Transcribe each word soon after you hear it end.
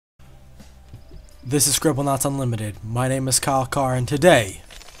This is Scribblenauts Unlimited. My name is Kyle Carr, and today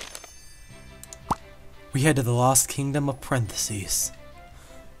we head to the Lost Kingdom of Parentheses.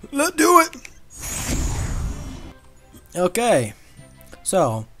 Let's do it! Okay,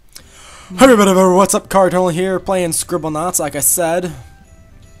 so hey everybody, what's up? CarrEternal here, playing Scribblenauts, like I said,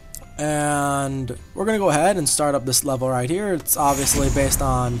 and we're gonna go ahead and start up this level right here. It's obviously based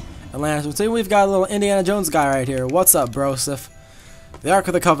on Atlantis. See, we've got a little Indiana Jones guy right here. What's up, brosif? The Ark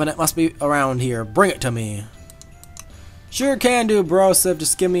of the Covenant must be around here. Bring it to me. Sure can do, brosif.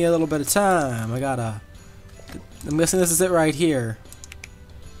 Just give me a little bit of time. I'm guessing this is it right here.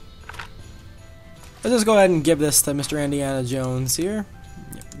 Let's just go ahead and give this to Mr. Indiana Jones here.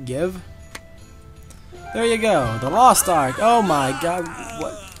 Give. There you go. The Lost Ark. Oh my god.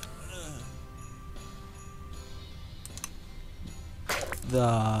 What?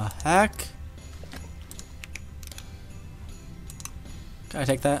 The heck? Can I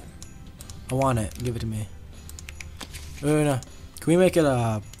take that? I want it. Give it to me. No. Can we make it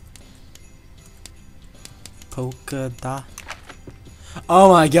a polka dot? Oh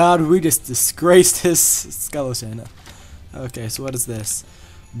my god, we just disgraced his skeleton. Okay, so what is this?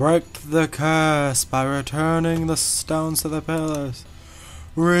 Break the curse by returning the stones to the pillars.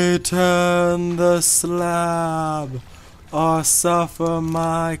 Return the slab or suffer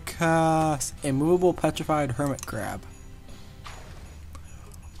my curse. Immovable petrified hermit crab.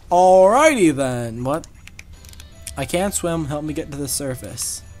 Alrighty then, what? I can't swim, help me get to the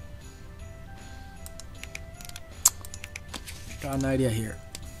surface. Got an idea here.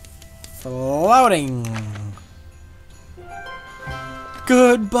 Floating!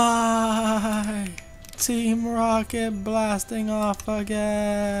 Goodbye! Team Rocket blasting off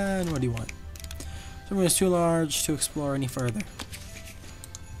again! What do you want? Something is too large to explore any further.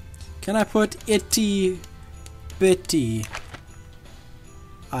 Can I put itty bitty?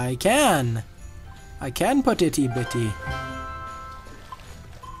 I can put itty bitty.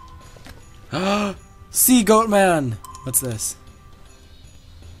 Sea Goat Man! What's this?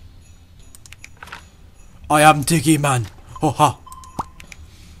 I am Tiki Man! Ho ha!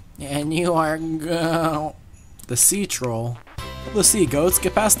 And you are the sea troll. The sea goats,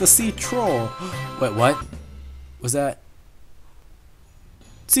 get past the sea troll. Wait, what? Was that?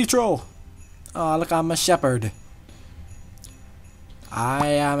 Sea troll! Oh, look, I'm a shepherd. I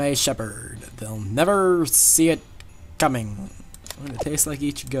am a shepherd. They'll never see it coming. It tastes like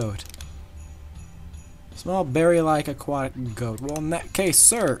each goat. Small berry-like aquatic goat. Well, in that case,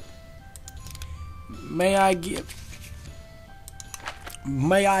 sir, may I give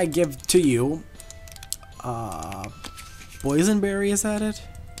to you boysenberry? Is that it?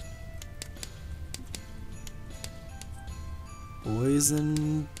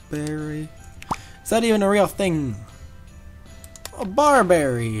 Boysenberry? Is that even a real thing? A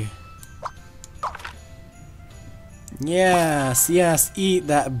barberry. Yes, yes, eat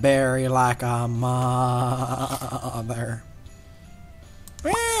that berry like a mother.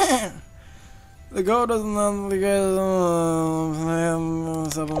 The goat doesn't have the good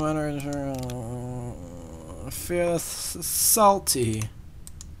supplementary feel salty.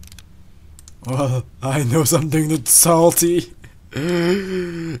 Well, I know something that's salty.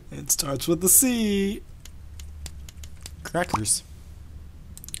 It starts with the C. Crackers.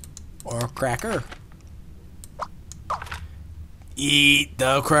 Or cracker. Eat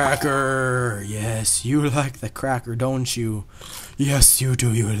the cracker. Yes, you like the cracker, don't you? Yes, you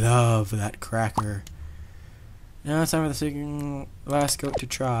do. You love that cracker. Now it's time for the second last goat to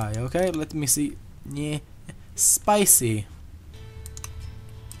try. Okay, let me see. Yeah, spicy.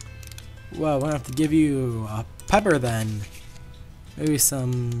 Well, we're gonna have to give you a pepper then. Maybe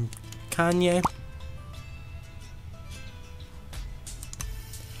some Kanye.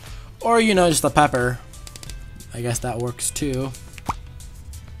 Or, you know, just a pepper. I guess that works too.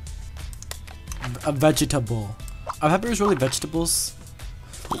 A vegetable. Are peppers really vegetables?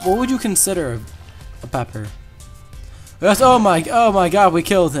 What would you consider a pepper? Yes, oh my god, we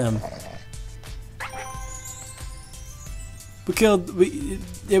killed him.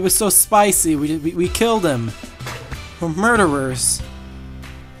 It was so spicy, we killed him. We're murderers.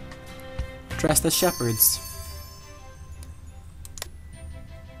 Dressed as shepherds.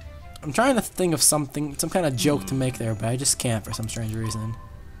 I'm trying to think of some kind of joke to make there, but I just can't for some strange reason.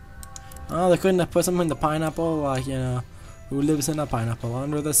 Oh, they couldn't have put something in the pineapple, like, you know, who lives in a pineapple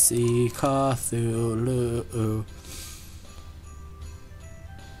under the sea? Cthulhu.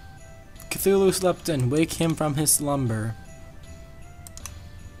 Cthulhu slept in, wake him from his slumber.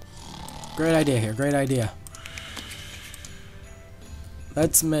 Great idea here, great idea.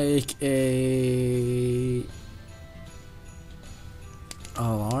 Let's make a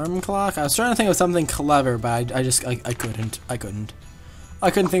Alarm clock? I was trying to think of something clever, but I couldn't. I couldn't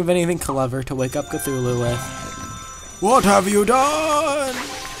think of anything clever to wake up Cthulhu with. What have you done?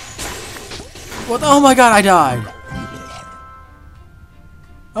 What? Oh my god, I died.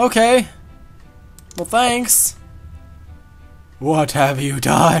 Okay. Well, thanks. What have you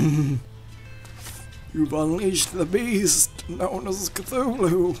done? You've unleashed the beast known as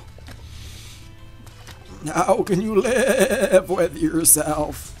Cthulhu. How can you live with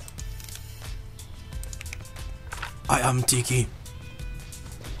yourself? I am Tiki.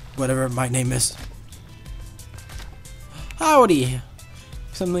 Whatever my name is. Howdy!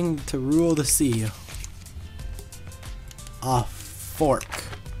 Something to rule the sea. A fork.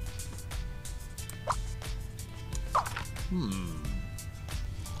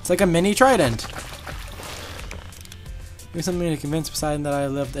 It's like a mini trident. Maybe something to convince Poseidon that I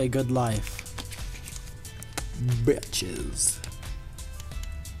lived a good life. Bitches.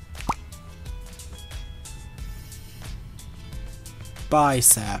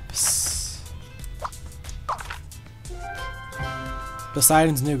 Biceps.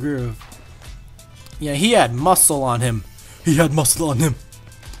 Poseidon's new groove. Yeah, he had muscle on him. He had muscle on him.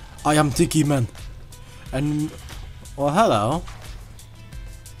 I am Tiki Man. And, well, hello.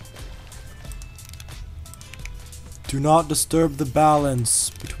 Do not disturb the balance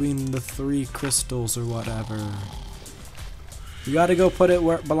between the 3 crystals or whatever. You gotta go put it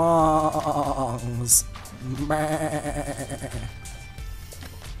where it belongs.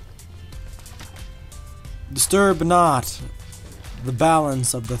 Disturb not the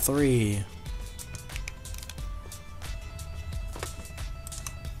balance of the 3.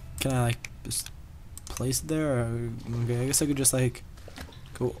 Can I like just place it there? Or, okay, I guess I could just like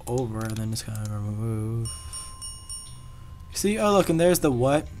go over and then just kind of remove. See, oh look, and there's the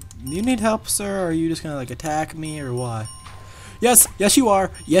what? You need help, sir, or are you just gonna like attack me, or what? Yes, yes you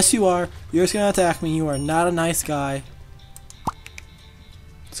are, yes you are. You're just gonna attack me, you are not a nice guy.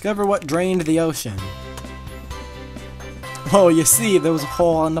 Discover what drained the ocean. Oh, you see, there was a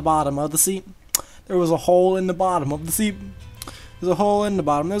hole in the bottom of the sea. There was a hole in the bottom of the sea. There's a hole in the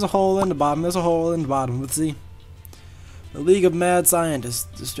bottom, there's a hole in the bottom, there's a hole in the bottom of the sea. The League of Mad Scientists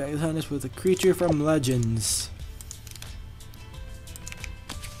distracted hunters with a creature from legends.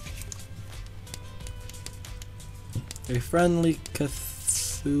 A friendly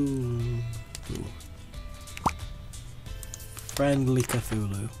Cthulhu. Friendly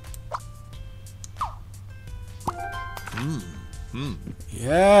Cthulhu.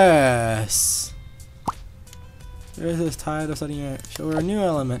 Yes! Earth is tired of studying Earth. Show her a new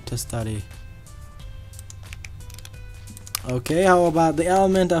element to study. Okay, how about the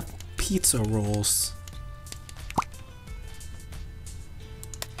element of pizza rolls?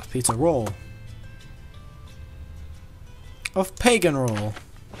 Pizza roll. Of pagan roll.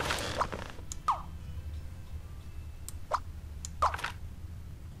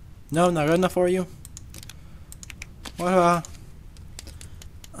 No, not good enough for you? What about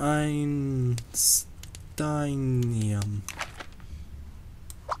Einsteinium?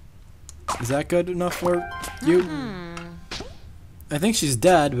 Is that good enough for you? I think she's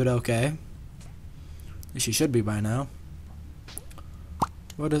dead, but okay. She should be by now.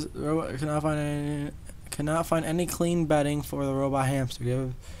 What is cannot find any clean bedding for the robot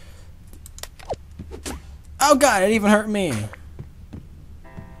hamster. Oh god, it even hurt me.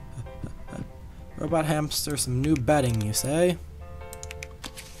 Robot hamster, some new bedding, you say?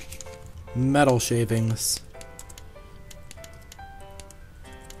 Metal shavings.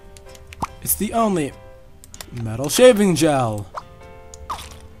 It's the only metal shaving gel.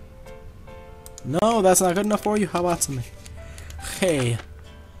 No, that's not good enough for you. How about some hey?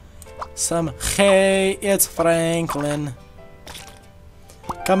 Hey, it's Franklin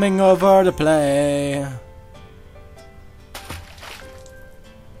coming over to play.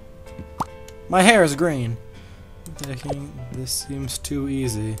 My hair is green. This seems too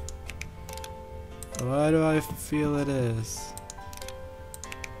easy. Why do I feel it is?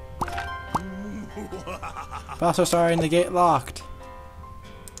 Also, sorry, the gate locked.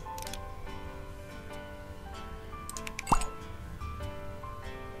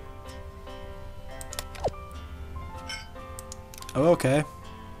 Oh, okay.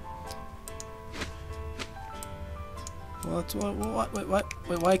 What?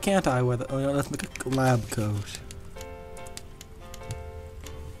 Wait, why can't I wear the? Oh, let's make a lab coat.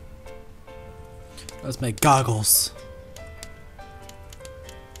 Let's make goggles.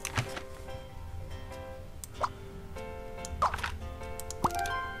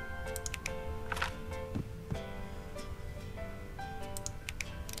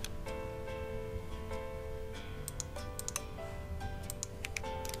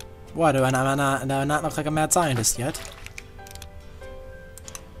 What, do I not look like a mad scientist yet?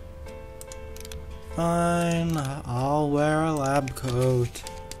 Fine, I'll wear a lab coat.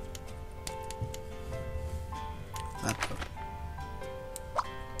 Lab coat.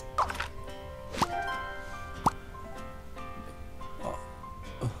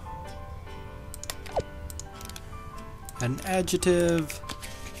 An adjective.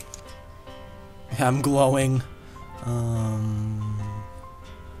 Yeah, I'm glowing.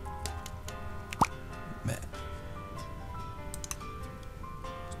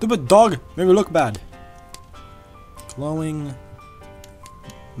 Stupid dog! Made me look bad. Glowing.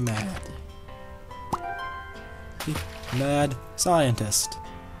 Mad. Mad scientist.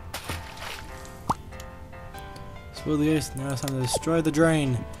 Spoil the gates. Now it's time to destroy the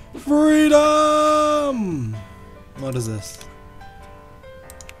drain. Freedom! What is this?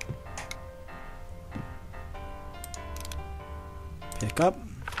 Pick up.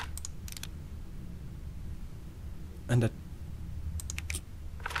 And a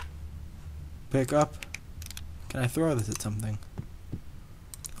pick up. Can I throw this at something?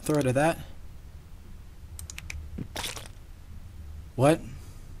 Throw it at that. What?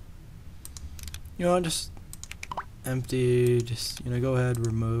 You know, just empty. Just, you know, go ahead,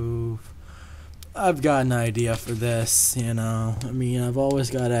 remove. I've got an idea for this, you know. I mean, I've always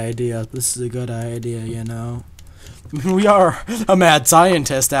got ideas. This is a good idea, you know. We are a mad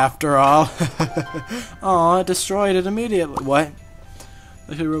scientist, after all. Aw, it destroyed it immediately. What?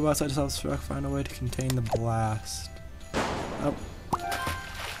 Luckily, robots I just self-destruct find a way to contain the blast. Oh.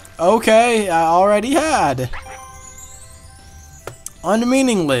 Okay, I already had.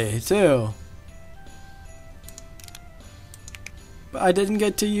 Unmeaningly, too. But I didn't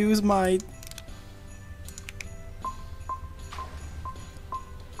get to use my...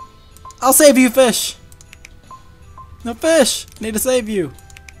 I'll save you, fish! No, fish! I need to save you.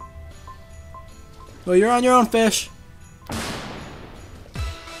 Well, you're on your own, fish.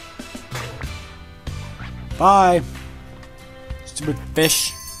 Bye. Stupid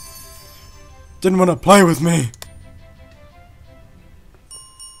fish. Didn't want to play with me.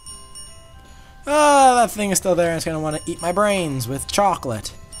 Ah, that thing is still there and it's going to want to eat my brains with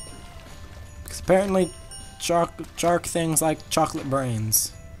chocolate. Because apparently shark things like chocolate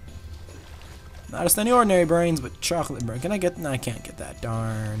brains. Not just any ordinary brains, but chocolate brain. Can I get... No, I can't get that.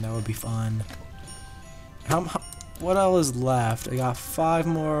 Darn, that would be fun. What else is left? I got 5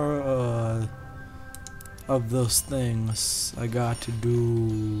 more of those things I got to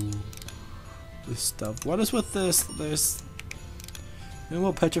do. This stuff. What is with this? There's... A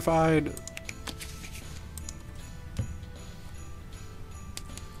little petrified...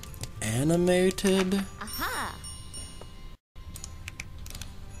 Animated... Aha!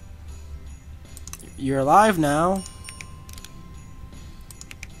 You're alive now.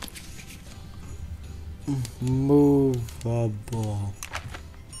 Movable.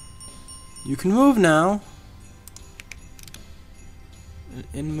 You can move now.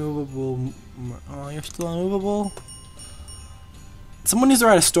 Immovable. Oh, you're still unmovable? Someone needs to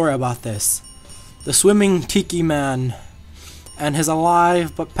write a story about this. The swimming tiki man and his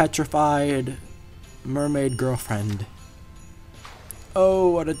alive but petrified mermaid girlfriend. Oh,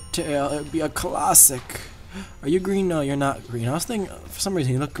 what a tale. It would be a classic. Are you green? No, you're not green. I was thinking, for some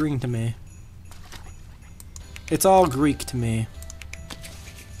reason, you look green to me. It's all Greek to me.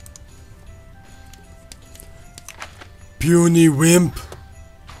 Puny wimp.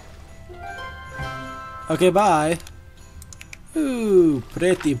 Okay, bye. Ooh,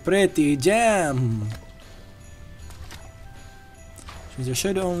 pretty jam. There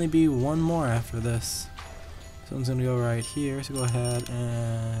should only be one more after this. This one's gonna go right here, so go ahead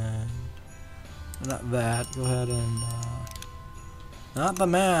and... Not that, go ahead and... Not the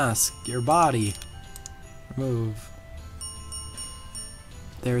mask, your body. Remove.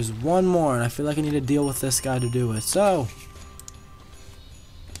 There's one more, and I feel like I need to deal with this guy to do it, so...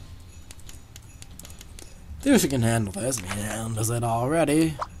 There's who can handle this. I mean, he handles it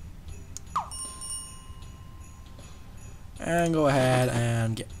already. And go ahead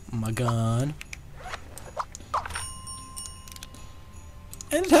and get my gun.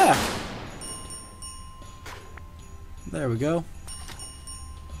 And attack! There we go.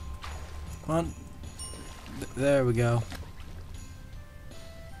 Come on. There we go.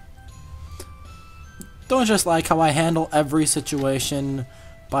 Don't just like how I handle every situation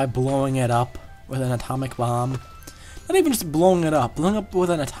by blowing it up with an atomic bomb. Not even just blowing it up with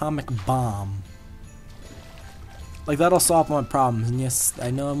an atomic bomb. Like, that'll solve my problems. And yes,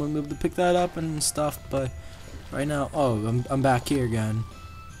 I know I'm gonna be able to pick that up and stuff, but right now, oh, I'm back here again.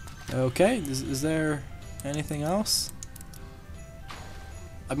 Okay, is there anything else?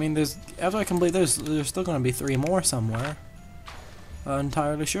 I mean, after I complete this, there's still gonna be 3 more somewhere. Not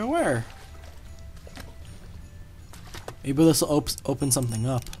entirely sure where. Maybe this will open something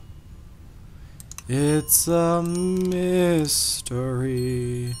up. It's a mystery.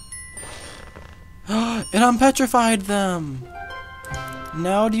 And unpetrified them!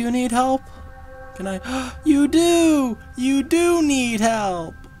 Now do you need help? Can I? You do! You do need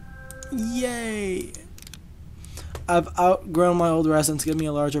help! Yay! I've outgrown my old residence. Give me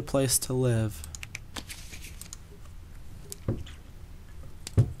a larger place to live.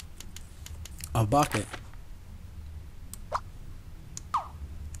 A bucket.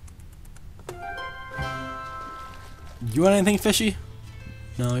 You want anything fishy?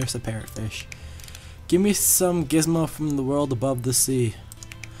 No, you're just a parrotfish. Give me some gizmo from the world above the sea.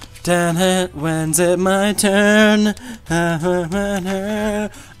 When's it my turn? I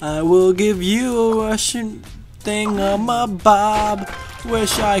will give you a Russian thingamabob.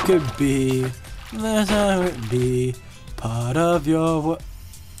 Wish I could be. That I would be part of your.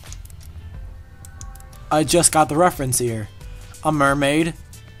 I just got the reference here. A mermaid.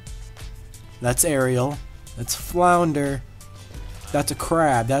 That's Ariel. That's Flounder. That's a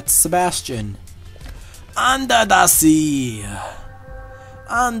crab. That's Sebastian. Under the sea.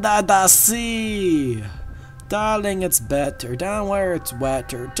 Under the sea. Darling, it's better down where it's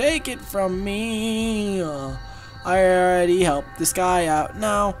wetter. Take it from me. I already helped this guy out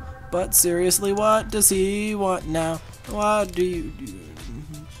now. But seriously, what does he want now? What do you do?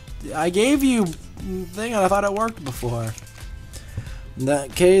 I gave you thing and I thought it worked before. In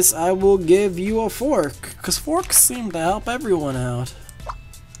that case, I will give you a fork, because forks seem to help everyone out.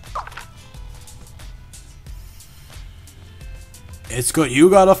 It's good. You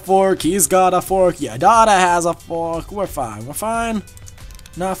got a fork, he's got a fork, your daughter has a fork. We're fine. We're fine?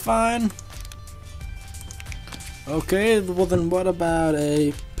 Not fine? Okay, well then what about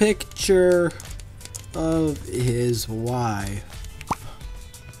a picture of his wife?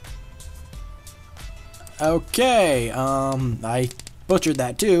 Okay, I butchered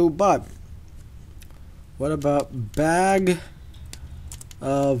that too, but what about bag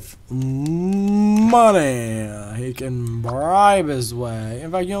of money? He can bribe his way.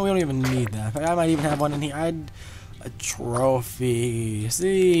 In fact, you know, we don't even need that. In fact, I might even have one in here. A trophy.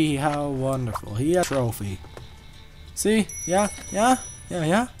 See how wonderful. He has a trophy. See? Yeah, yeah, yeah,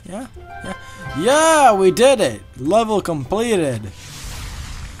 yeah, yeah, yeah. Yeah, we did it. Level completed.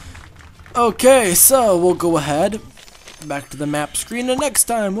 Okay, so we'll go ahead back to the map screen, and next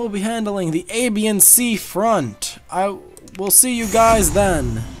time we'll be handling the A, B, and C front. I will see you guys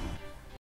then.